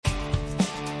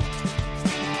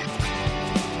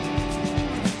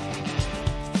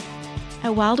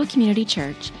At Wildwood Community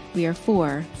Church, we are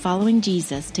for following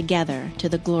Jesus together to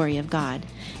the glory of God.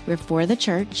 We're for the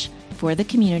church, for the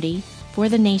community, for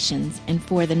the nations, and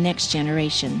for the next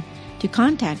generation. To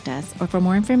contact us or for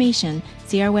more information,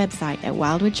 see our website at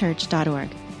wildwoodchurch.org.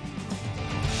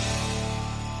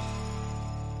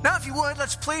 Now, if you would,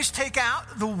 let's please take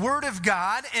out the Word of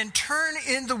God and turn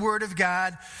in the Word of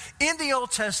God in the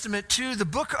Old Testament to the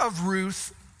book of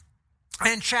Ruth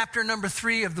and chapter number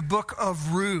 3 of the book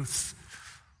of Ruth.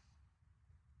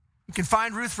 You can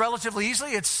find Ruth relatively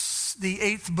easily. It's the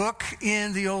 8th book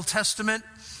in the Old Testament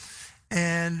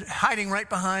and hiding right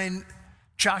behind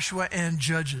Joshua and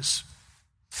Judges.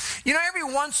 You know, every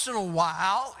once in a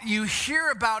while, you hear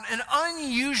about an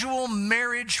unusual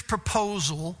marriage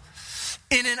proposal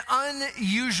in an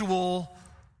unusual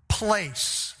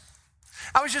place.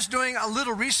 I was just doing a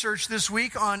little research this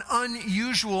week on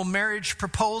unusual marriage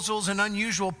proposals in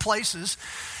unusual places,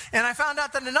 and I found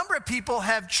out that a number of people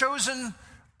have chosen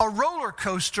a roller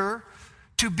coaster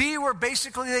to be where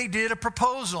basically they did a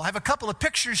proposal. I have a couple of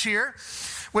pictures here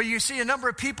where you see a number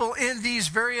of people in these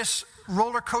various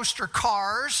roller coaster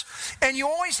cars, and you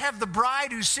always have the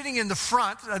bride who's sitting in the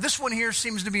front. This one here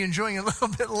seems to be enjoying it a little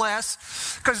bit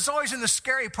less because it's always in the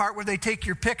scary part where they take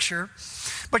your picture.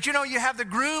 But you know, you have the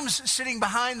grooms sitting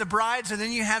behind the brides, and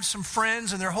then you have some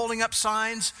friends, and they're holding up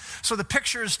signs. So the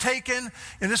picture is taken,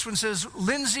 and this one says,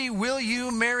 "Lindsay, will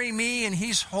you marry me?" And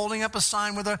he's holding up a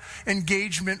sign with an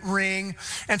engagement ring.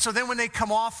 And so then when they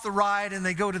come off the ride and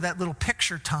they go to that little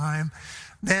picture time,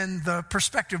 then the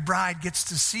prospective bride gets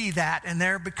to see that, and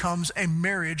there becomes a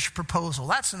marriage proposal.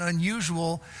 That's an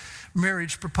unusual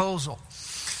marriage proposal.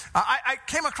 I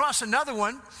came across another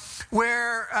one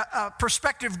where a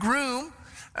prospective groom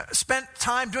spent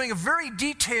time doing a very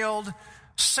detailed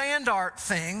sand art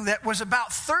thing that was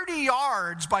about 30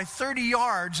 yards by 30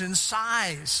 yards in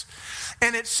size.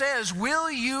 And it says, "Will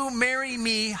you marry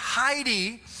me,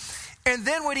 Heidi?" And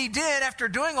then what he did after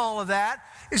doing all of that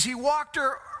is he walked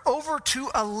her over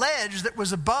to a ledge that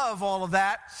was above all of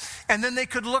that, and then they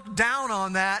could look down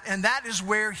on that, and that is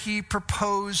where he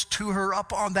proposed to her,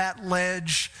 up on that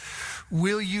ledge.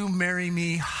 "Will you marry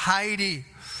me, Heidi?"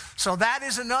 So that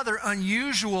is another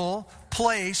unusual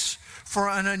place for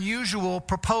an unusual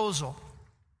proposal.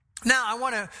 Now, I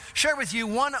want to share with you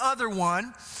one other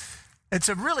one. It's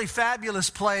a really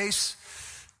fabulous place.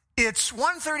 It's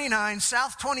 139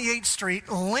 South 28th Street,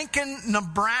 Lincoln,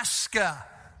 Nebraska.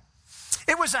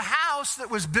 It was a house that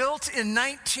was built in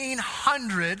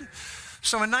 1900.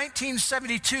 So in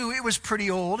 1972, it was pretty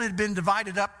old. It had been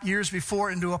divided up years before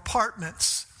into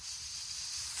apartments.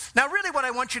 Now, really what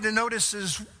I want you to notice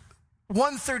is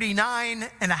 139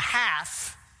 and a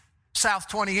half South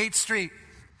 28th Street.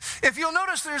 If you'll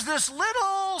notice, there's this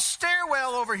little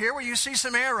stairwell over here where you see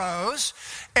some arrows,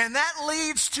 and that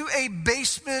leads to a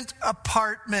basement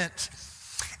apartment.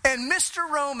 And Mr.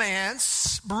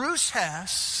 Romance, Bruce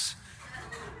Hess,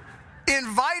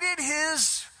 invited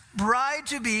his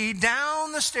bride-to-be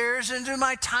down the stairs into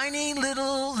my tiny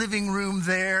little living room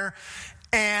there,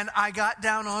 and I got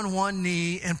down on one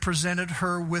knee and presented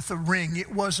her with a ring.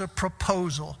 It was a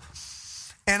proposal.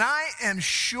 And I am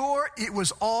sure it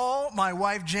was all my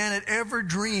wife Janet ever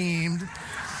dreamed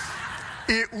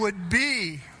it would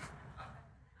be.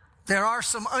 There are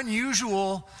some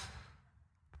unusual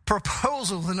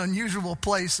proposals in unusual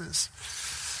places.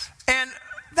 And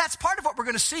that's part of what we're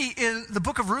going to see in the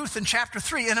book of Ruth in chapter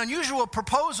 3, an unusual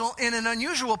proposal in an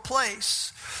unusual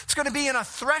place. It's going to be in a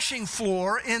threshing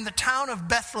floor in the town of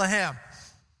Bethlehem.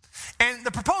 And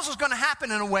the proposal is going to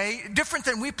happen in a way different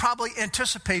than we probably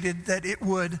anticipated that it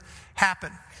would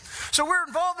happen. So we're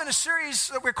involved in a series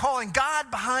that we're calling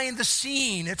God Behind the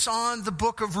Scene. It's on the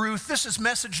book of Ruth. This is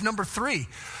message number 3.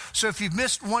 So if you've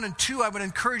missed 1 and 2, I would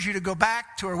encourage you to go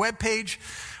back to our webpage,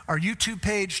 our YouTube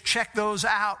page, check those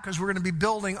out because we're going to be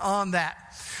building on that.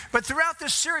 But throughout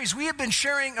this series, we have been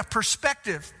sharing a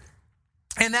perspective,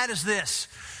 and that is this.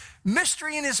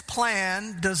 Mystery in his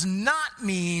plan does not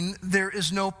mean there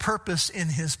is no purpose in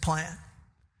his plan.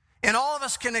 And all of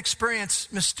us can experience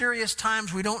mysterious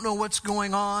times. We don't know what's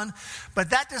going on, but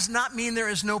that does not mean there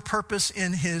is no purpose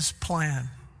in his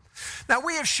plan. Now,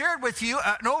 we have shared with you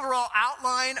an overall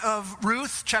outline of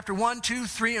Ruth, chapter 1, 2,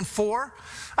 3, and 4.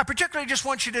 I particularly just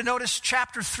want you to notice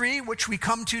chapter 3, which we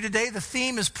come to today. The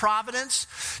theme is providence.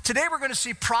 Today, we're going to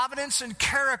see providence and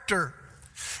character.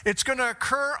 It's going to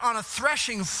occur on a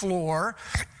threshing floor,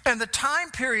 and the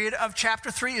time period of chapter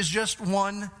 3 is just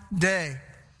one day.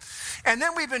 And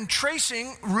then we've been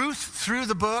tracing Ruth through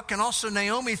the book and also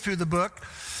Naomi through the book.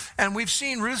 And we've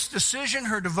seen Ruth's decision,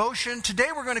 her devotion. Today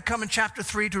we're going to come in chapter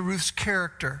 3 to Ruth's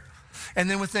character. And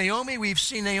then with Naomi, we've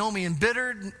seen Naomi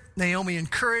embittered, Naomi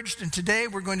encouraged, and today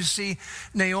we're going to see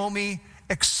Naomi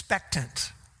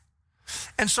expectant.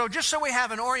 And so just so we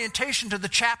have an orientation to the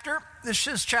chapter, this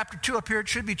is chapter 2 up here, it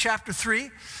should be chapter 3.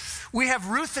 We have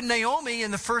Ruth and Naomi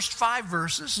in the first 5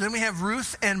 verses. Then we have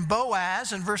Ruth and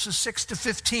Boaz in verses 6 to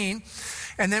 15.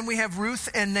 And then we have Ruth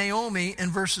and Naomi in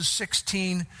verses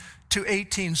 16 to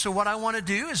 18. So what I want to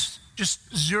do is just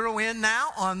zero in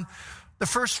now on the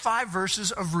first 5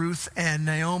 verses of Ruth and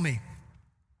Naomi.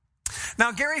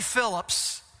 Now, Gary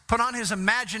Phillips put on his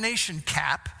imagination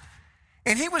cap,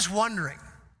 and he was wondering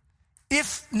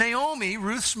if Naomi,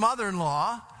 Ruth's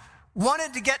mother-in-law,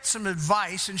 wanted to get some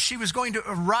advice, and she was going to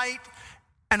write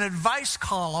an advice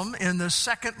column in the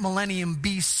 2nd millennium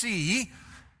BC,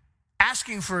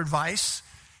 asking for advice.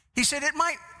 He said it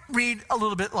might read a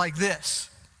little bit like this.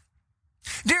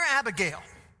 Dear Abigail,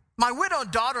 my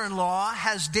widowed daughter-in-law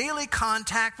has daily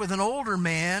contact with an older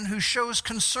man who shows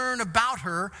concern about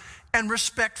her and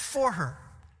respect for her.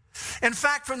 In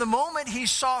fact, from the moment he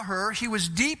saw her, he was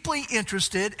deeply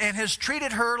interested and has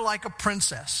treated her like a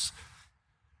princess.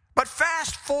 But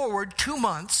fast forward 2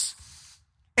 months,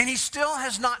 and he still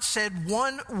has not said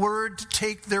one word to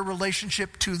take their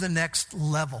relationship to the next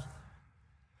level.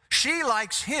 She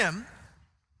likes him,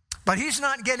 but he's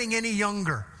not getting any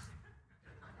younger.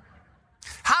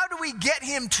 How do we get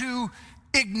him to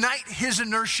ignite his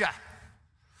inertia,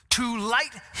 to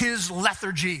light his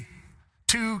lethargy,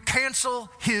 to cancel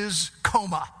his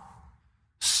coma?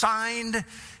 Signed,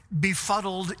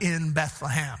 Befuddled in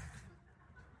Bethlehem.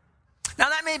 Now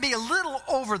that may be a little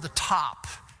over the top,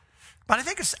 but I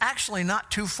think it's actually not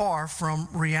too far from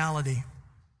reality.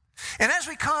 And as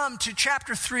we come to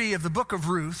chapter 3 of the book of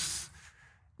Ruth,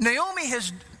 Naomi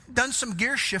has done some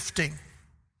gear shifting.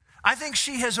 I think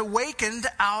she has awakened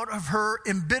out of her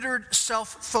embittered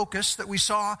self-focus that we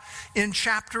saw in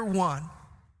chapter 1.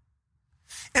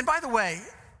 And by the way,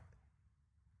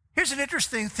 here's an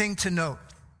interesting thing to note.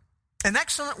 An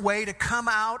excellent way to come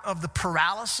out of the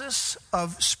paralysis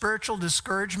of spiritual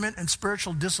discouragement and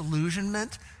spiritual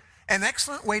disillusionment, an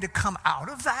excellent way to come out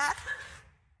of that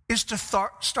is to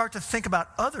start to think about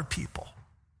other people,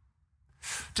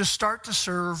 to start to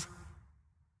serve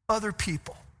other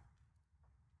people.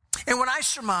 And what I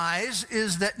surmise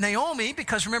is that Naomi,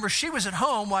 because remember, she was at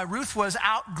home while Ruth was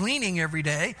out gleaning every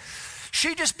day,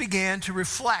 she just began to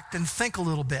reflect and think a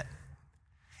little bit.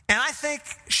 And I think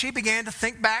she began to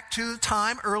think back to the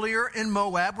time earlier in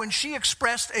Moab when she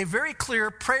expressed a very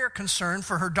clear prayer concern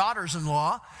for her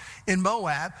daughters-in-law in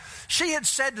Moab. She had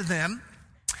said to them,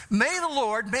 may the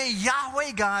Lord, may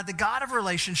Yahweh God, the God of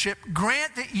relationship,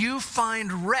 grant that you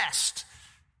find rest,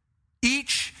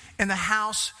 each in the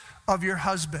house of your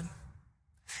husband.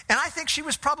 And I think she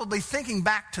was probably thinking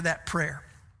back to that prayer.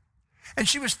 And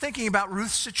she was thinking about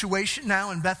Ruth's situation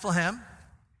now in Bethlehem.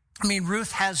 I mean,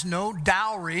 Ruth has no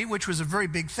dowry, which was a very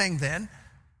big thing then.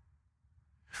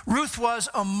 Ruth was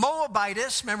a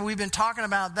Moabitess. Remember, we've been talking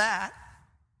about that.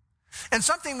 And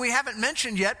something we haven't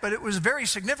mentioned yet, but it was very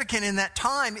significant in that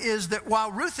time, is that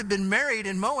while Ruth had been married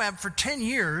in Moab for 10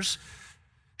 years,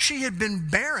 she had been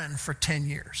barren for 10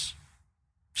 years.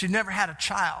 She'd never had a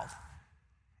child.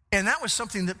 And that was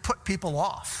something that put people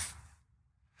off.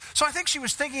 So I think she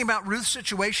was thinking about Ruth's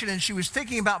situation, and she was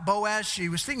thinking about Boaz. She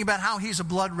was thinking about how he's a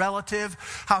blood relative,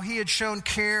 how he had shown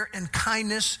care and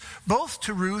kindness both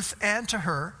to Ruth and to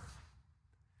her.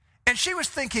 And she was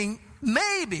thinking,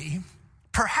 maybe,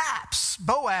 perhaps,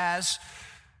 Boaz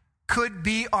could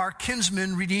be our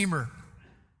kinsman redeemer.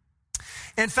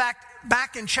 In fact,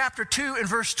 back in chapter 2 and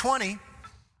verse 20,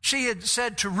 she had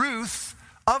said to Ruth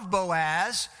of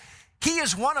Boaz, he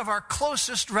is one of our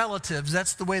closest relatives.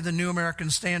 That's the way the New American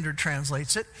Standard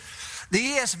translates it. The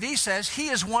ESV says he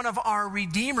is one of our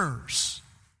redeemers.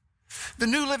 The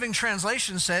New Living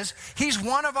Translation says he's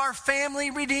one of our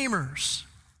family redeemers.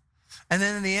 And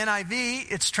then in the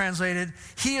NIV, it's translated,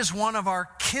 he is one of our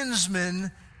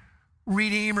kinsman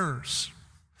redeemers.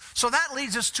 So that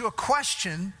leads us to a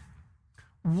question.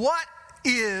 What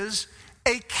is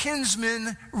a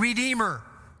kinsman redeemer?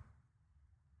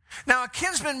 Now, a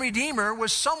kinsman redeemer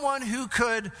was someone who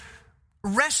could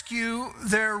rescue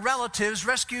their relatives,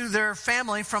 rescue their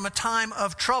family from a time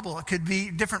of trouble. It could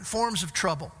be different forms of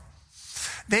trouble.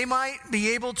 They might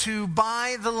be able to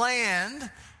buy the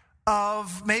land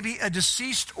of maybe a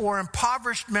deceased or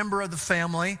impoverished member of the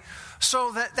family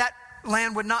so that that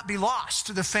land would not be lost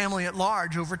to the family at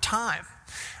large over time.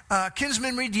 A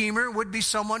kinsman redeemer would be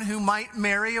someone who might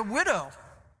marry a widow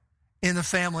in the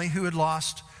family who had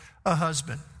lost a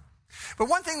husband. But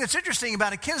one thing that's interesting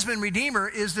about a kinsman redeemer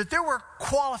is that there were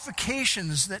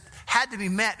qualifications that had to be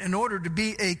met in order to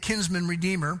be a kinsman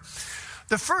redeemer.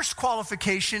 The first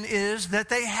qualification is that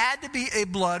they had to be a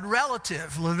blood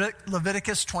relative.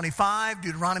 Leviticus 25,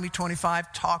 Deuteronomy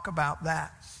 25 talk about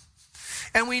that.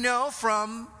 And we know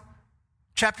from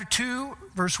chapter 2,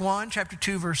 verse 1, chapter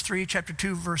 2, verse 3, chapter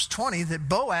 2, verse 20, that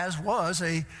Boaz was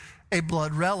a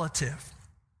blood relative.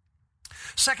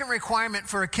 Second requirement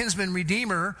for a kinsman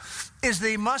redeemer is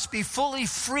they must be fully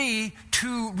free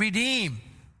to redeem.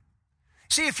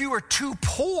 See, if you were too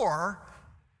poor,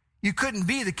 you couldn't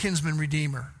be the kinsman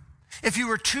redeemer. If you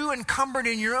were too encumbered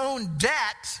in your own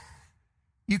debt,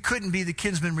 you couldn't be the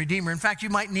kinsman redeemer. In fact,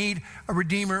 you might need a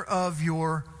redeemer of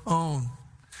your own.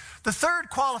 The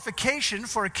third qualification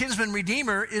for a kinsman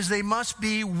redeemer is they must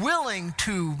be willing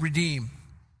to redeem.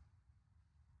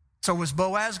 So was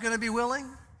Boaz going to be willing?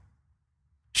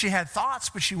 She had thoughts,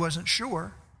 but she wasn't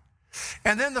sure.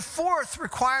 And then the fourth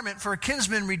requirement for a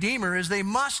kinsman redeemer is they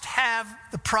must have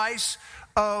the price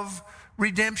of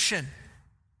redemption.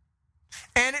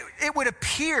 And it would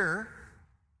appear,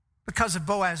 because of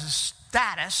Boaz's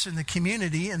status in the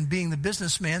community and being the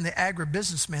businessman, the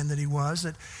agribusinessman that he was,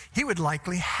 that he would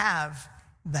likely have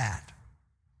that.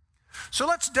 So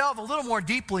let's delve a little more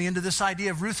deeply into this idea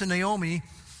of Ruth and Naomi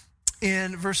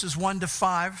in verses 1 to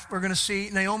 5. We're going to see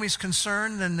Naomi's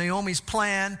concern, then Naomi's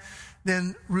plan,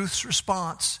 then Ruth's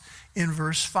response in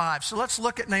verse 5. So let's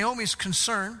look at Naomi's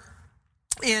concern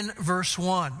in verse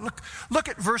 1. Look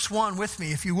at verse 1 with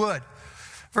me, if you would.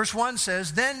 Verse 1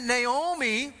 says, "Then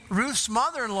Naomi, Ruth's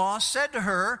mother-in-law, said to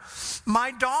her,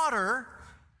 'My daughter,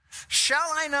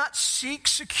 shall I not seek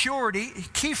security,'"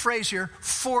 key phrase here,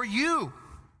 "'for you,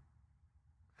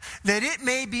 that it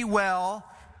may be well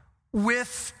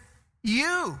with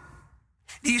you.'"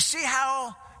 Do you see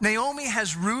how Naomi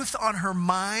has Ruth on her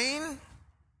mind?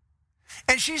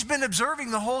 And she's been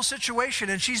observing the whole situation,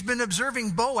 and she's been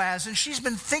observing Boaz, and she's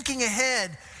been thinking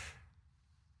ahead.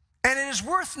 And it is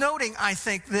worth noting, I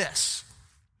think, this,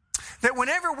 that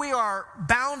whenever we are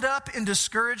bound up in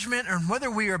discouragement, or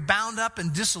whether we are bound up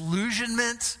in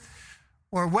disillusionment,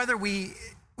 or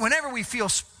whenever we feel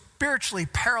spiritually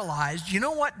paralyzed, you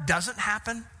know what doesn't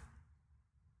happen?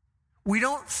 We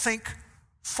don't think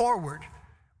forward.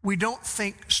 We don't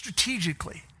think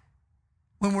strategically.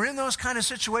 When we're in those kind of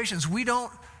situations, we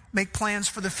don't make plans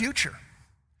for the future.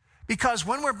 Because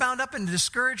when we're bound up in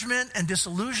discouragement and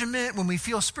disillusionment, when we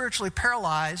feel spiritually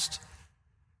paralyzed,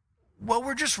 well,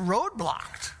 we're just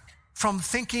roadblocked from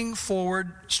thinking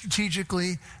forward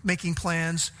strategically, making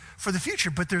plans for the future.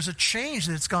 But there's a change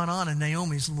that's gone on in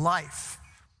Naomi's life.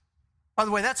 By the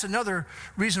way, that's another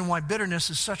reason why bitterness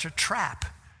is such a trap.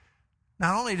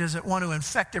 Not only does it want to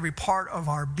infect every part of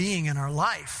our being in our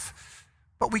life,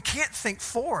 but we can't think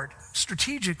forward,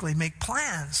 strategically make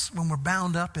plans when we're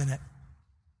bound up in it.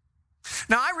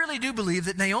 Now, I really do believe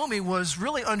that Naomi was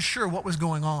really unsure what was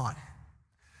going on.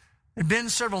 It had been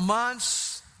several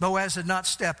months. Boaz had not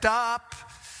stepped up.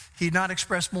 He had not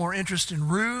expressed more interest in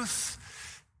Ruth.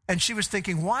 And she was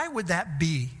thinking, why would that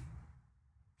be?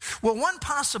 Well, one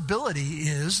possibility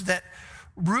is that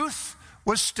Ruth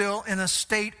was still in a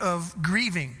state of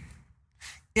grieving.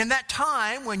 In that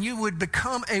time, when you would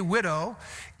become a widow,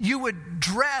 you would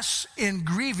dress in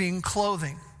grieving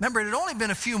clothing. Remember, it had only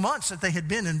been a few months that they had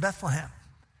been in Bethlehem.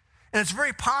 And it's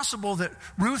very possible that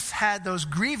Ruth had those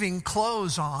grieving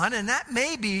clothes on, and that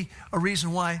may be a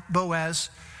reason why Boaz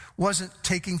wasn't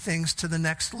taking things to the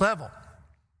next level.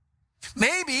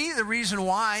 Maybe the reason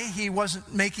why he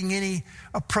wasn't making any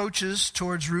approaches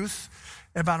towards Ruth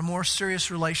about a more serious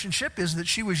relationship is that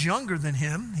she was younger than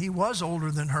him. He was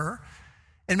older than her.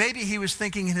 And maybe he was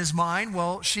thinking in his mind,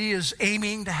 well, she is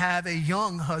aiming to have a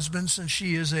young husband since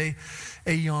she is a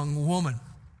young woman.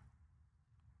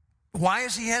 Why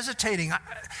is he hesitating?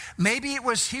 Maybe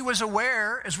he was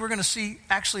aware, as we're going to see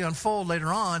actually unfold later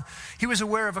on, he was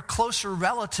aware of a closer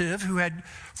relative who had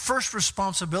first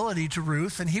responsibility to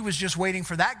Ruth, and he was just waiting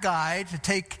for that guy to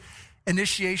take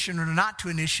initiation or not to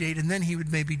initiate, and then he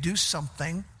would maybe do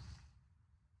something.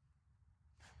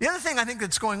 The other thing I think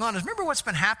that's going on is, remember what's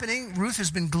been happening? Ruth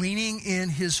has been gleaning in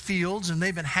his fields, and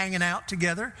they've been hanging out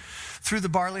together through the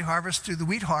barley harvest, through the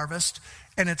wheat harvest,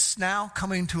 and it's now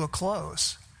coming to a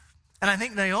close. And I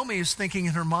think Naomi is thinking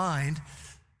in her mind,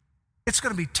 it's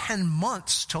going to be 10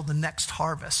 months till the next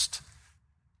harvest.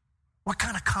 What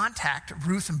kind of contact are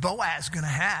Ruth and Boaz going to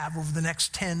have over the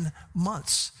next 10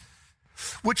 months?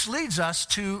 Which leads us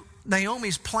to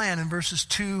Naomi's plan in verses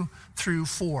 2 through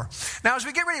 4. Now, as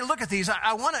we get ready to look at these,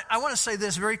 I want to say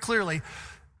this very clearly.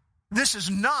 This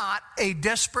is not a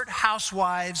desperate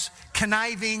housewife's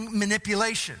conniving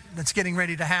manipulation that's getting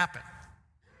ready to happen.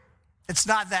 It's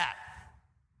not that.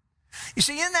 You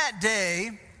see, in that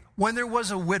day, when there was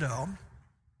a widow,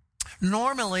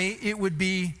 Normally, it would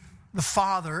be the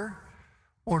father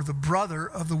or the brother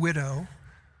of the widow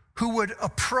who would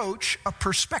approach a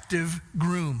prospective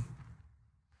groom.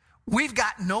 We've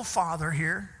got no father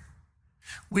here.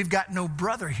 We've got no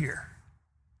brother here.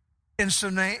 And so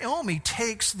Naomi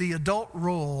takes the adult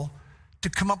role to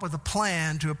come up with a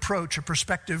plan to approach a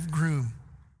prospective groom.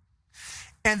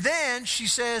 And then she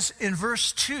says in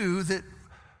verse 2 that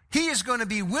he is going to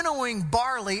be winnowing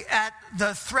barley at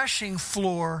the threshing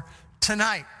floor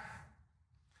tonight.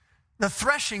 The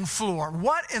threshing floor.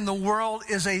 What in the world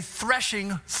is a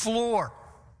threshing floor?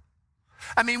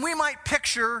 I mean, we might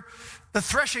picture the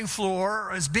threshing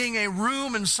floor as being a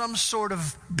room in some sort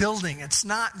of building. It's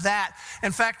not that.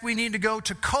 In fact, we need to go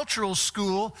to cultural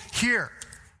school here.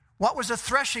 What was a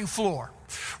threshing floor?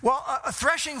 Well, a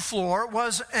threshing floor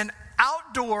was an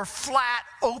outdoor, flat,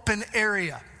 open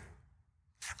area.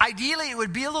 Ideally, it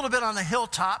would be a little bit on a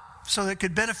hilltop so that it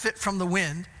could benefit from the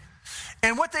wind.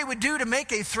 And what they would do to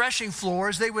make a threshing floor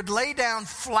is they would lay down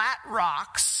flat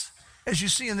rocks, as you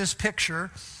see in this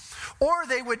picture, or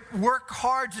they would work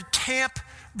hard to tamp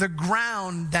the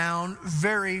ground down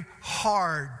very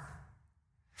hard.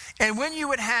 And when you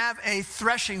would have a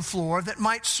threshing floor that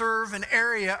might serve an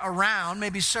area around,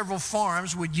 maybe several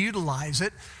farms would utilize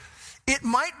it, it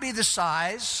might be the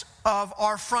size of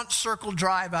our front circle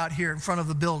drive out here in front of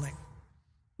the building,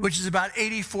 which is about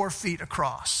 84 feet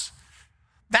across.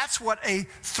 That's what a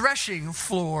threshing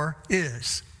floor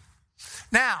is.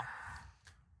 Now,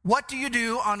 what do you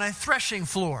do on a threshing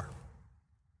floor?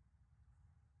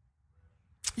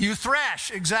 You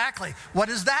thresh, exactly. What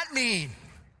does that mean?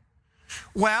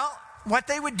 Well, what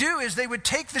they would do is they would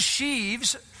take the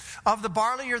sheaves of the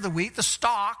barley or the wheat, the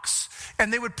stalks,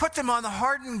 and they would put them on the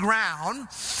hardened ground,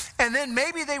 and then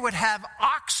maybe they would have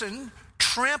oxen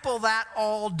trample that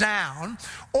all down,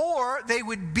 or they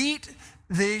would beat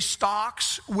the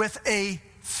stalks with a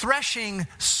threshing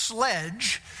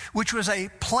sledge, which was a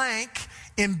plank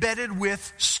embedded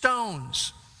with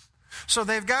stones. So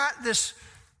they've got this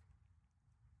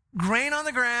grain on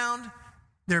the ground,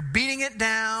 they're beating it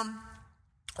down,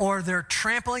 or they're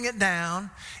trampling it down,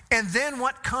 and then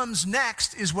what comes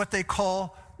next is what they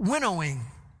call winnowing.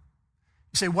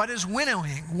 You say, what is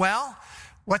winnowing? Well,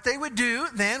 what they would do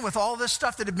then with all this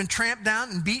stuff that had been tramped down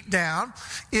and beat down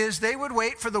is they would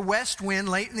wait for the west wind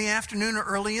late in the afternoon or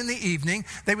early in the evening.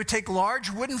 They would take large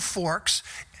wooden forks,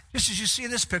 just as you see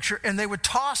in this picture, and they would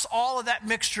toss all of that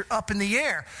mixture up in the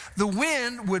air. The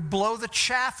wind would blow the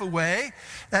chaff away,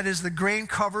 that is the grain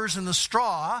covers and the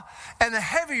straw, and the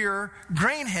heavier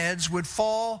grain heads would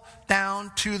fall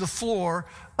down to the floor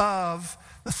of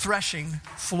the threshing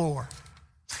floor.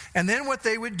 And then what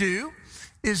they would do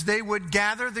is they would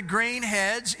gather the grain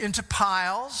heads into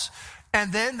piles,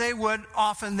 and then they would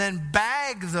often then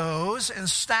bag those and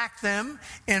stack them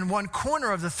in one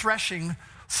corner of the threshing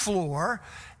floor.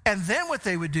 And then what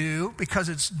they would do, because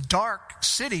it's dark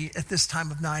city at this time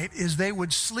of night, is they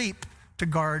would sleep to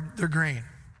guard their grain.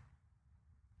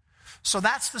 So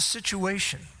that's the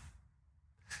situation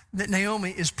that Naomi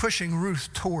is pushing Ruth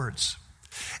towards.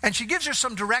 And she gives her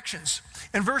some directions.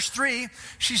 In verse 3,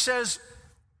 she says,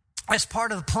 as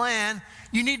part of the plan,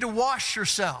 you need to wash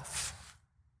yourself.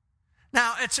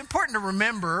 Now, it's important to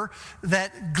remember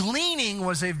that gleaning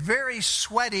was a very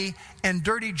sweaty and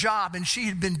dirty job, and she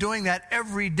had been doing that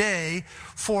every day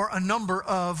for a number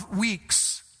of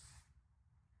weeks.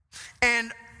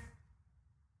 And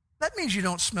that means you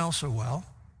don't smell so well,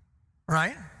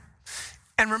 right?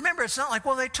 And remember, it's not like,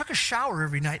 well, they took a shower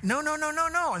every night. No.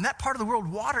 In that part of the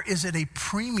world, water is at a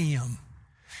premium.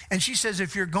 And she says,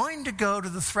 if you're going to go to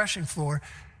the threshing floor,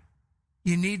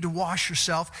 you need to wash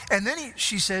yourself. And then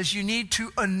she says, you need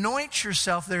to anoint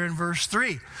yourself there in verse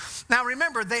 3. Now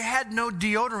remember, they had no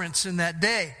deodorants in that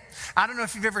day. I don't know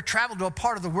if you've ever traveled to a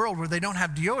part of the world where they don't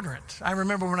have deodorant. I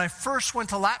remember when I first went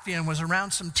to Latvia and was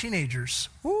around some teenagers.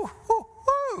 Woo.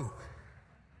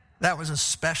 That was a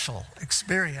special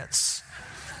experience.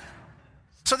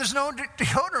 So there's no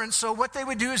deodorant, so what they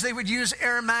would do is they would use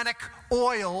aromatic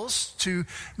oils to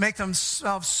make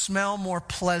themselves smell more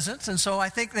pleasant. And so I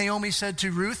think Naomi said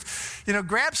to Ruth,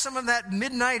 grab some of that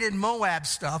midnight in Moab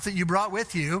stuff that you brought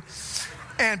with you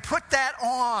and put that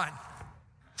on.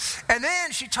 And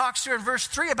then she talks to her in verse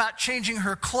 3 about changing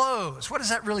her clothes. What does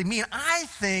that really mean? I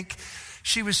think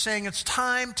she was saying it's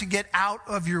time to get out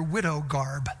of your widow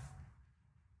garb.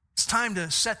 It's time to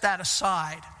set that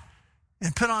aside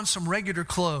and put on some regular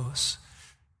clothes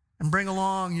and bring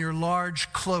along your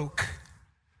large cloak.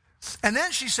 And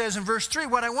then she says in verse 3,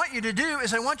 what I want you to do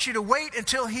is I want you to wait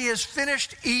until he has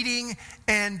finished eating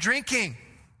and drinking.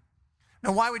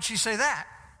 Now, why would she say that?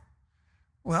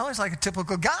 Well, he's like a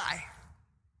typical guy.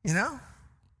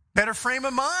 Better frame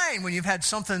of mind when you've had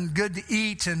something good to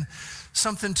eat and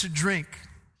something to drink.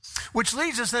 Which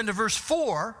leads us then to verse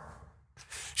 4.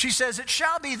 She says, it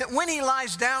shall be that when he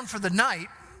lies down for the night,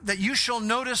 that you shall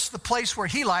notice the place where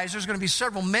he lies. There's going to be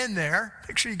several men there.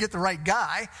 Make sure you get the right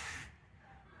guy.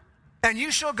 And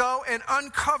you shall go and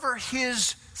uncover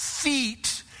his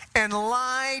feet and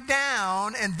lie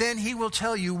down, and then he will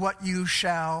tell you what you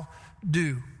shall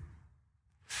do.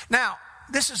 Now,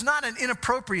 this is not an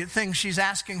inappropriate thing she's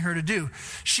asking her to do.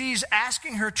 She's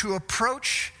asking her to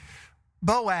approach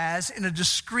Boaz in a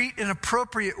discreet and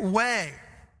appropriate way.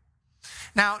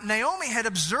 Now, Naomi had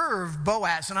observed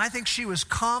Boaz, and I think she was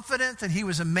confident that he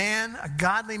was a man, a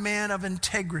godly man of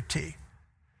integrity.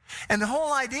 And the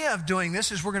whole idea of doing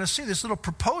this is we're going to see this little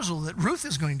proposal that Ruth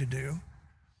is going to do.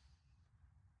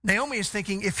 Naomi is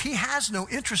thinking if he has no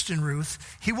interest in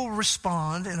Ruth, he will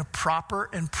respond in a proper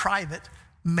and private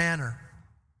manner.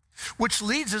 Which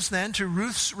leads us then to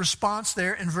Ruth's response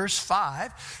there in verse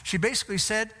 5. She basically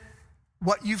said,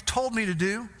 what you've told me to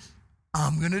do,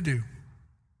 I'm going to do.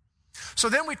 So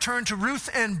then we turn to Ruth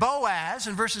and Boaz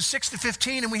in verses 6 to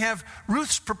 15, and we have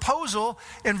Ruth's proposal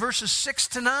in verses 6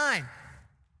 to 9.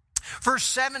 Verse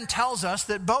 7 tells us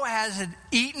that Boaz had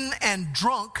eaten and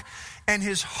drunk, and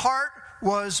his heart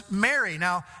was merry.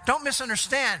 Now, don't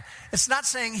misunderstand. It's not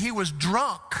saying he was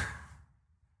drunk.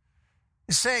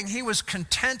 It's saying he was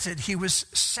contented. He was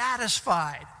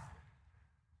satisfied.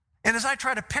 And as I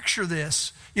try to picture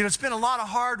this, it's been a lot of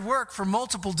hard work for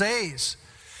multiple days.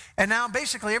 And now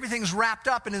basically everything's wrapped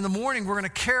up, and in the morning we're going to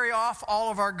carry off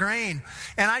all of our grain.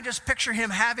 And I just picture him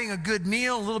having a good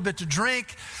meal, a little bit to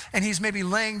drink, and he's maybe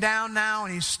laying down now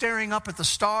and he's staring up at the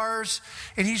stars,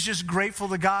 and he's just grateful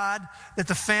to God that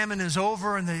the famine is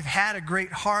over and they've had a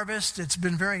great harvest. It's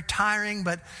been very tiring,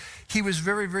 but he was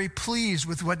very, very pleased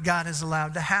with what God has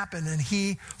allowed to happen, and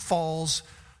he falls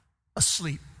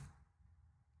asleep.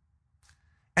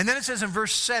 And then it says in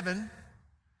verse 7,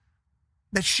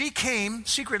 that she came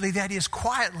secretly, that is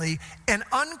quietly, and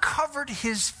uncovered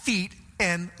his feet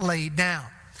and lay down.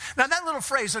 Now that little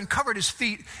phrase, uncovered his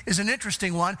feet, is an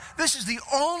interesting one. This is the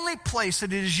only place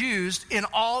that it is used in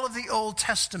all of the Old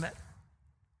Testament.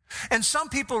 And some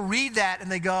people read that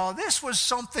and they go, this was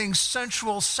something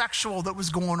sensual, sexual that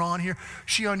was going on here.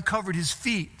 She uncovered his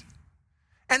feet.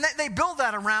 And they build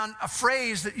that around a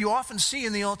phrase that you often see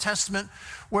in the Old Testament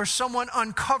where someone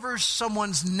uncovers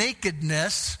someone's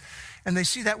nakedness. And they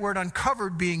see that word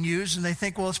uncovered being used, and they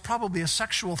think, well, it's probably a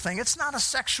sexual thing. It's not a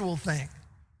sexual thing.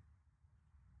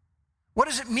 What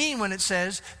does it mean when it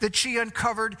says that she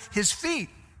uncovered his feet?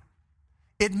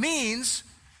 It means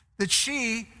that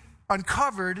she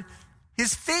uncovered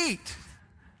his feet.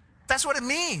 That's what it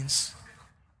means.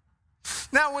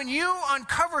 Now, when you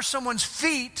uncover someone's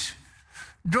feet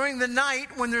during the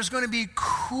night when there's going to be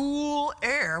cool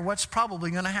air, what's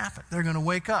probably going to happen? They're going to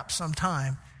wake up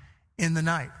sometime in the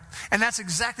night. And that's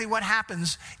exactly what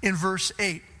happens in verse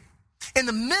 8. In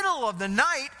the middle of the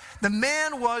night, the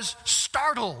man was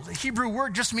startled. The Hebrew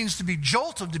word just means to be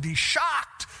jolted, to be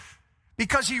shocked,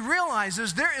 because he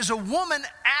realizes there is a woman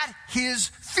at his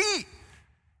feet.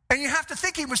 And you have to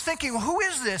think he was thinking, well, who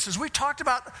is this? As we talked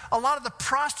about, a lot of the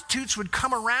prostitutes would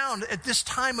come around at this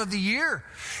time of the year.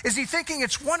 Is he thinking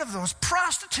it's one of those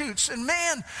prostitutes? And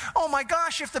man, oh my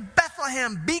gosh, if the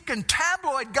Bethlehem Beacon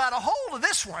tabloid got a hold of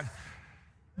this one,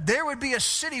 there would be a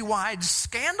citywide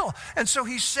scandal. And so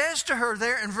he says to her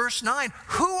there in verse 9,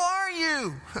 who are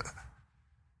you?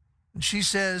 And she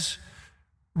says,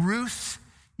 Ruth,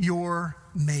 your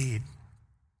maid.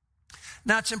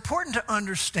 Now it's important to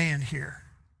understand here,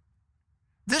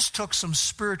 this took some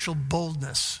spiritual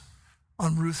boldness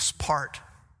on Ruth's part.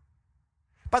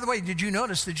 By the way, did you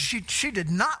notice that she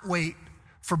did not wait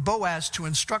for Boaz to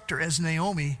instruct her as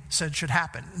Naomi said should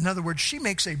happen? In other words, she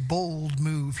makes a bold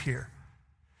move here.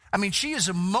 I mean, she is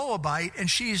a Moabite, and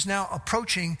she is now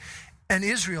approaching an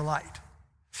Israelite.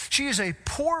 She is a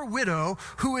poor widow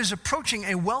who is approaching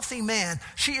a wealthy man.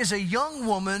 She is a young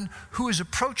woman who is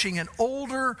approaching an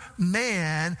older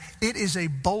man. It is a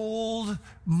bold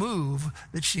move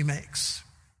that she makes.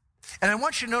 And I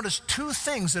want you to notice two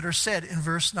things that are said in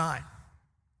verse 9.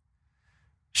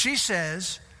 She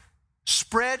says,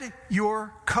 spread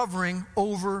your covering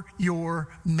over your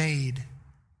maid.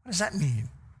 What does that mean?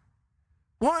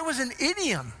 Well, it was an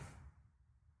idiom.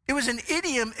 It was an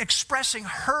idiom expressing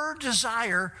her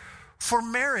desire for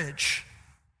marriage.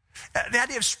 The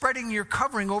idea of spreading your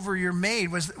covering over your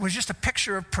maid was just a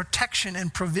picture of protection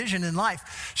and provision in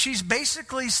life. She's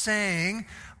basically saying,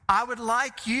 I would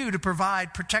like you to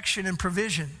provide protection and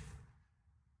provision.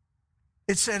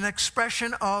 It's an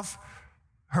expression of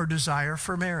her desire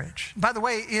for marriage. By the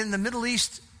way, in the Middle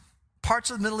East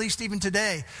Parts of the Middle East even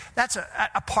today, that's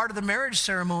a part of the marriage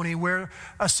ceremony where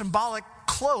a symbolic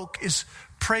cloak is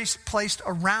placed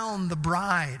around the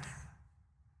bride.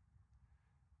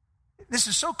 This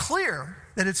is so clear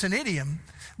that it's an idiom.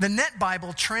 The Net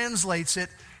Bible translates it,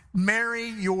 marry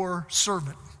your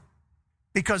servant,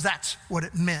 because that's what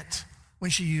it meant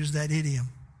when she used that idiom.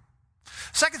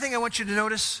 Second thing I want you to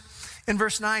notice, in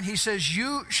verse 9, she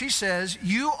says,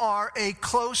 you are a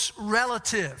close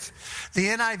relative. The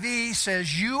NIV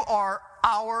says, you are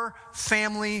our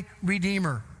family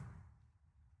redeemer.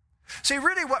 See,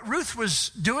 really what Ruth was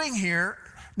doing here,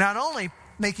 not only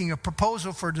making a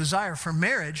proposal for a desire for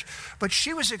marriage, but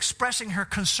she was expressing her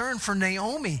concern for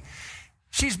Naomi.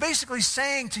 She's basically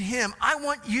saying to him, I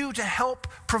want you to help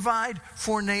provide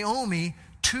for Naomi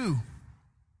too.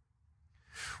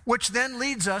 Which then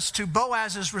leads us to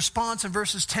Boaz's response in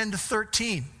verses 10 to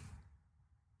 13.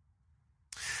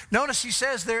 Notice he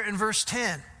says there in verse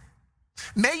 10,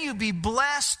 may you be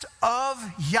blessed of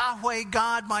Yahweh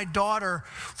God, my daughter,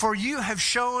 for you have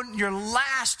shown your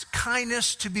last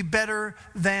kindness to be better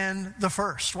than the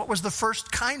first. What was the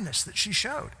first kindness that she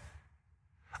showed?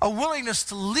 A willingness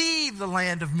to leave the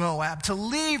land of Moab, to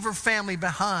leave her family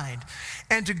behind,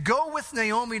 and to go with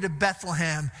Naomi to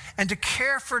Bethlehem, and to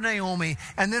care for Naomi,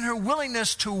 and then her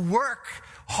willingness to work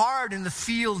hard in the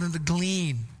field and to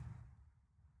glean.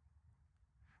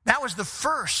 That was the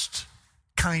first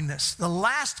kindness. The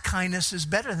last kindness is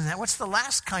better than that. What's the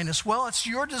last kindness? Well, it's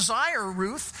your desire,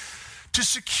 Ruth, to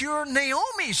secure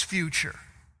Naomi's future.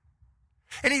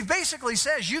 And he basically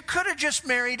says, you could have just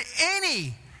married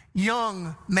any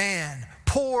young man,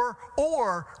 poor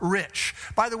or rich.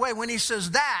 By the way, when he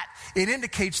says that, it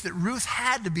indicates that Ruth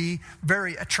had to be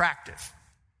very attractive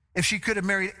if she could have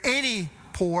married any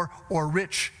poor or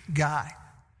rich guy.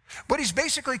 What he's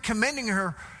basically commending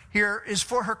her here is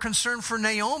for her concern for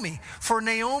Naomi, for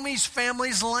Naomi's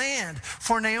family's land,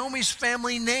 for Naomi's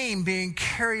family name being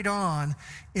carried on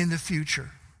in the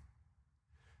future.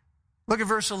 Look at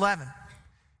verse 11.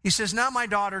 He says, now my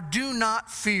daughter, do not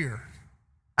fear.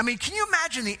 I mean, can you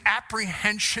imagine the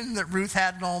apprehension that Ruth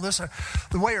had in all this?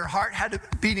 The way her heart had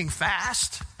beating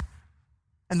fast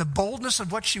and the boldness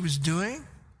of what she was doing?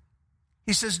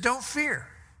 He says, don't fear.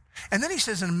 And then he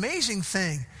says an amazing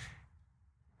thing.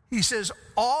 He says,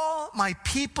 all my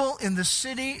people in the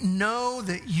city know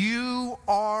that you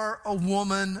are a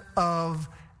woman of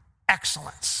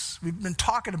excellence. We've been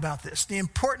talking about this, the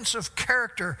importance of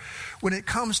character when it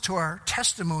comes to our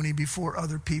testimony before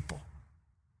other people.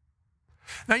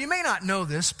 Now, you may not know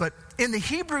this, but in the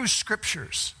Hebrew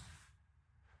Scriptures,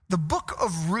 the book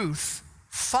of Ruth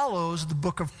follows the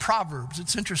book of Proverbs.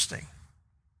 It's interesting.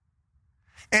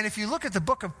 And if you look at the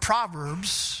book of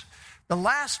Proverbs, the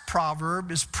last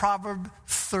proverb is Proverb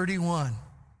 31.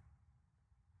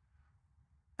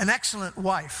 An excellent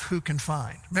wife who can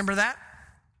find. Remember that?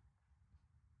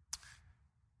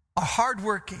 A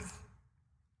hardworking,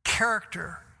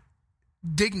 character,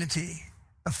 dignity,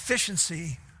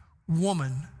 efficiency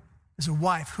woman is a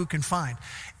wife who can find.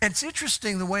 And it's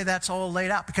interesting the way that's all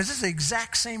laid out, because it's the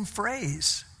exact same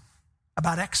phrase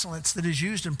about excellence that is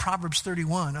used in Proverbs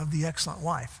 31 of the excellent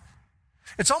wife.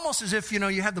 It's almost as if,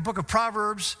 you have the book of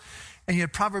Proverbs and you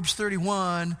have Proverbs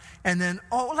 31, and then,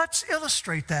 let's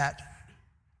illustrate that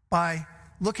by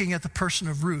looking at the person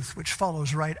of Ruth, which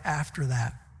follows right after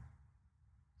that.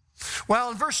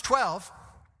 Well, in verse 12,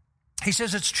 he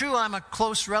says, it's true I'm a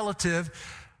close relative.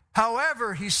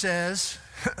 However, he says,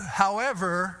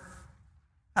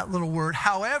 that little word,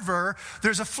 however,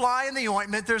 there's a fly in the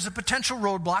ointment, there's a potential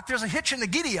roadblock, there's a hitch in the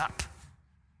giddy-up.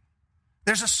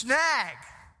 There's a snag.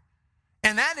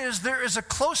 And that is, there is a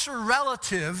closer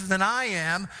relative than I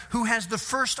am who has the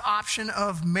first option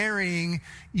of marrying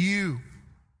you.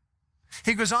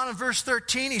 He goes on in verse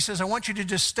 13, he says, I want you to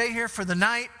just stay here for the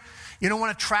night. You don't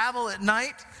want to travel at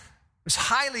night. It was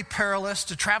highly perilous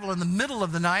to travel in the middle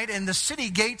of the night, and the city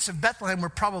gates of Bethlehem were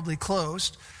probably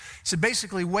closed. So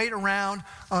basically, wait around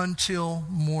until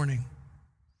morning.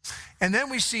 And then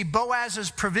we see Boaz's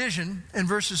provision in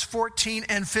verses 14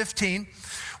 and 15.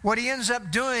 What he ends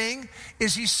up doing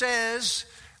is he says,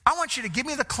 I want you to give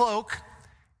me the cloak.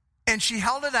 And she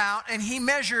held it out, and he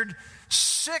measured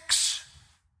 6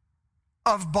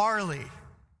 of barley.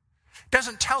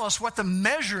 Doesn't tell us what the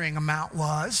measuring amount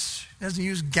was. It doesn't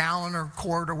use gallon or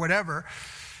quart or whatever.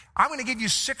 I'm going to give you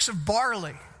 6 of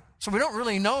barley. So we don't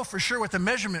really know for sure what the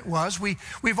measurement was.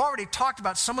 We've already talked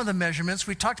about some of the measurements.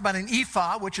 We talked about an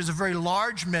ephah, which is a very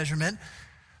large measurement.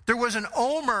 There was an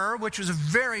omer, which was a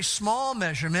very small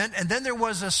measurement. And then there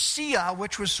was a seah,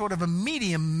 which was sort of a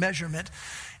medium measurement.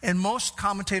 And most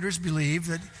commentators believe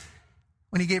that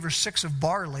when he gave her 6 of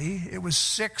barley, it was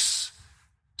 6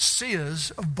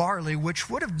 seahs of barley, which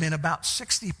would have been about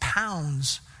 60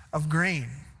 pounds of grain.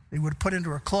 They would have put into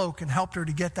her cloak and helped her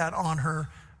to get that on her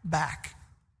back.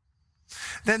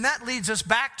 Then that leads us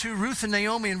back to Ruth and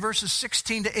Naomi in verses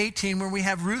 16 to 18, where we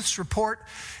have Ruth's report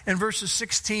in verses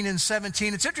 16 and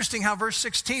 17. It's interesting how verse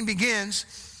 16 begins.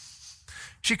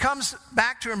 She comes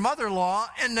back to her mother-in-law,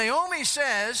 and Naomi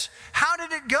says, "How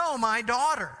did it go, my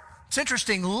daughter?" It's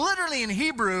interesting. Literally in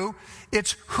Hebrew,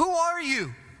 it's, "Who are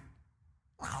you?"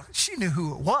 Well, she knew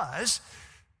who it was.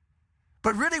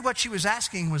 But really what she was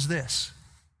asking was this: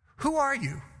 who are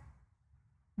you?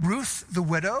 Ruth the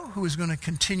widow who is going to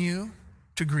continue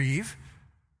to grieve?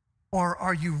 Or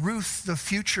are you Ruth the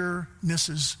future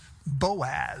Mrs.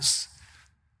 Boaz?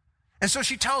 And so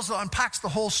she unpacks the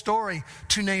whole story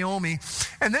to Naomi.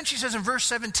 And then she says in verse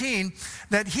 17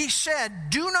 that he said,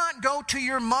 "Do not go to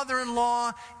your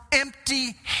mother-in-law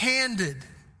empty-handed."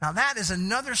 Now that is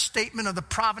another statement of the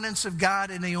providence of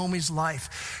God in Naomi's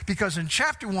life. Because in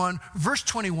chapter 1, verse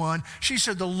 21, she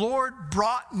said, "The Lord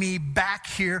brought me back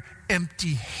here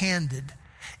empty-handed."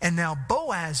 And now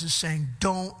Boaz is saying,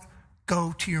 "Don't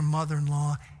go to your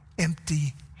mother-in-law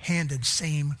empty-handed."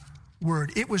 Same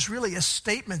word. It was really a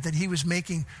statement that he was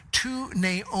making to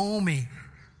Naomi.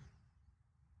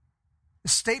 A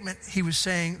statement he was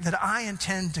saying that I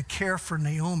intend to care for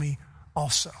Naomi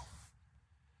also.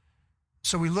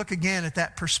 So we look again at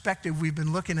that perspective we've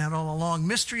been looking at all along.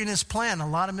 Mystery in his plan, a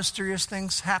lot of mysterious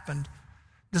things happened,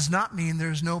 does not mean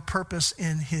there's no purpose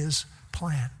in his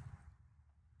plan.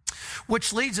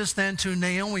 Which leads us then to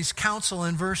Naomi's counsel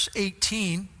in verse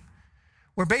 18,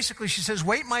 where basically she says,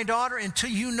 "Wait, my daughter,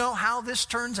 until you know how this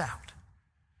turns out.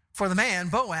 For the man,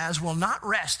 Boaz, will not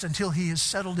rest until he has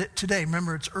settled it today."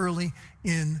 Remember, it's early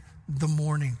in the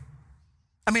morning.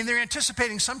 I mean, they're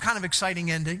anticipating some kind of exciting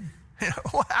ending.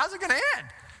 How's it going to end?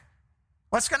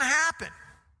 What's going to happen?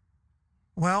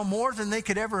 Well, more than they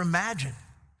could ever imagine.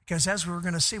 Because as we're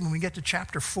going to see when we get to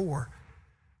chapter 4,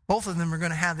 both of them are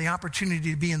going to have the opportunity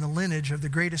to be in the lineage of the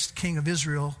greatest king of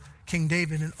Israel, King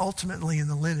David, and ultimately in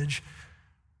the lineage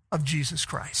of Jesus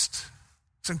Christ.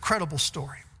 It's an incredible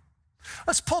story.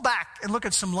 Let's pull back and look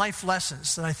at some life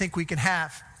lessons that I think we can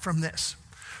have from this.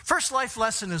 First life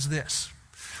lesson is this: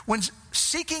 when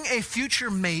seeking a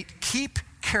future mate, keep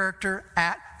character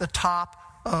at the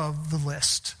top of the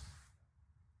list.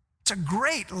 It's a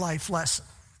great life lesson.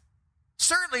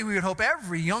 Certainly we would hope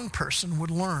every young person would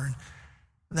learn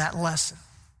that lesson.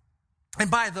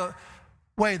 And by the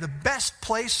way, the best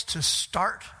place to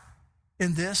start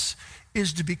in this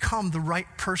is to become the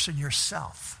right person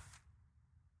yourself.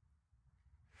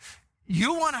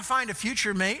 You want to find a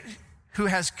future mate who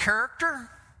has character?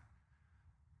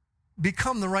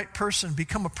 Become the right person.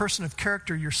 Become a person of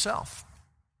character yourself.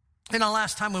 And the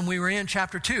last time when we were in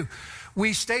chapter 2,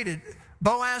 we stated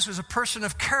Boaz was a person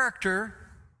of character,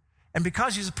 and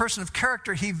because he's a person of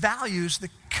character, he values the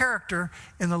character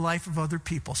in the life of other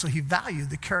people. So he valued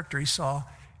the character he saw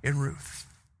in Ruth.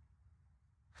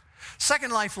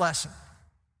 Second life lesson: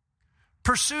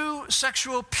 pursue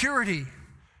sexual purity.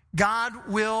 God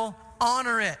will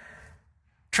honor it.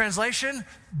 Translation: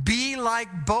 be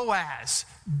like Boaz,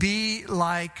 be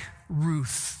like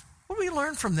Ruth. What do we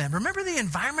learn from them? Remember the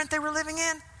environment they were living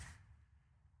in?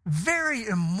 Very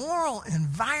immoral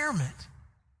environment.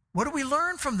 What do we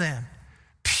learn from them?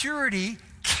 Purity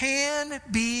can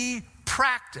be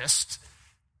practiced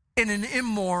in an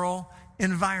immoral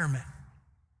environment.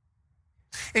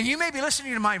 And you may be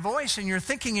listening to my voice and you're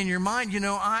thinking in your mind,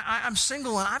 I'm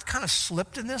single and I've kind of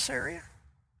slipped in this area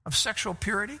of sexual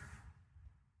purity.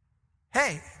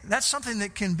 Hey, that's something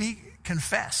that can be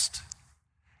confessed.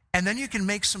 And then you can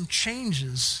make some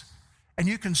changes and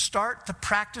you can start the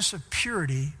practice of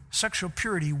purity, sexual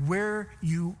purity, where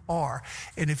you are.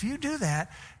 And if you do that,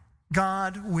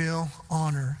 God will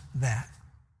honor that.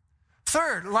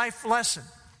 Third life lesson: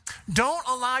 don't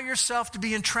allow yourself to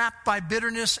be entrapped by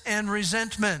bitterness and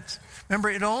resentment. Remember,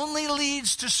 it only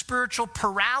leads to spiritual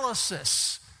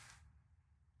paralysis.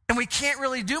 And we can't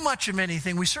really do much of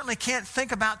anything. We certainly can't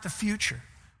think about the future.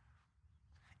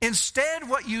 Instead,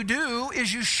 what you do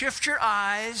is you shift your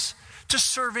eyes to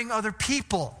serving other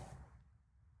people,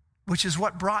 which is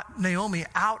what brought Naomi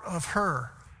out of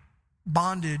her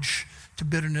bondage to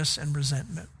bitterness and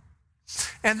resentment.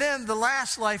 And then the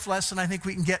last life lesson I think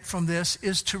we can get from this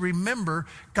is to remember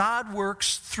God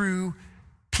works through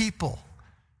people.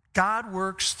 God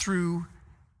works through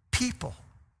people.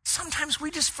 Sometimes we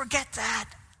just forget that.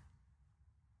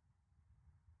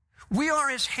 We are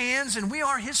his hands and we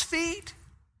are his feet.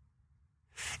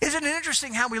 Isn't it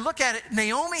interesting how we look at it?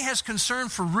 Naomi has concern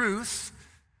for Ruth.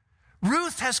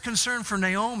 Ruth has concern for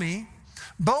Naomi.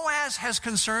 Boaz has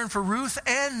concern for Ruth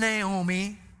and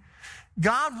Naomi.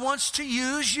 God wants to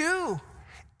use you,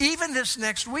 even this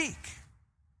next week.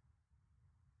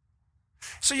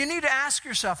 So you need to ask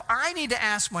yourself, I need to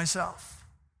ask myself,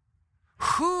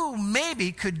 who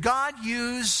maybe could God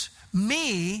use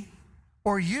me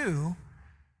or you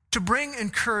to bring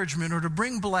encouragement or to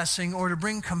bring blessing or to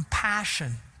bring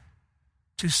compassion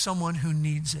to someone who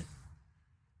needs it?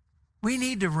 We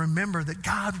need to remember that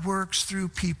God works through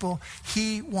people.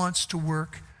 He wants to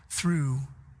work through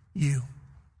you.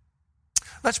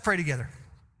 Let's pray together.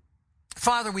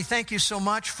 Father, we thank you so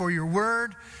much for your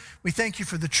word. We thank you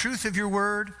for the truth of your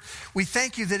word. We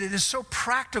thank you that it is so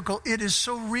practical. It is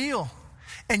so real.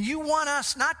 And you want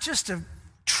us not just to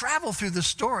travel through the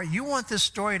story. You want this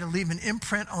story to leave an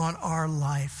imprint on our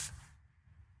life.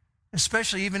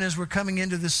 Especially even as we're coming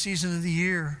into this season of the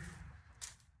year.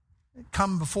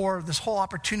 Come before this whole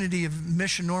opportunity of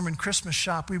Mission Norman Christmas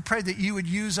Shop. We pray that you would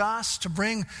use us to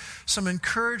bring some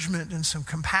encouragement and some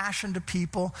compassion to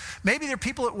people. Maybe they're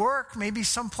people at work, maybe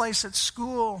someplace at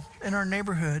school in our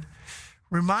neighborhood.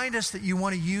 Remind us that you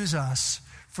want to use us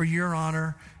for your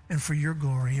honor and for your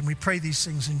glory. And we pray these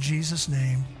things in Jesus'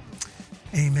 name.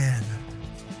 Amen.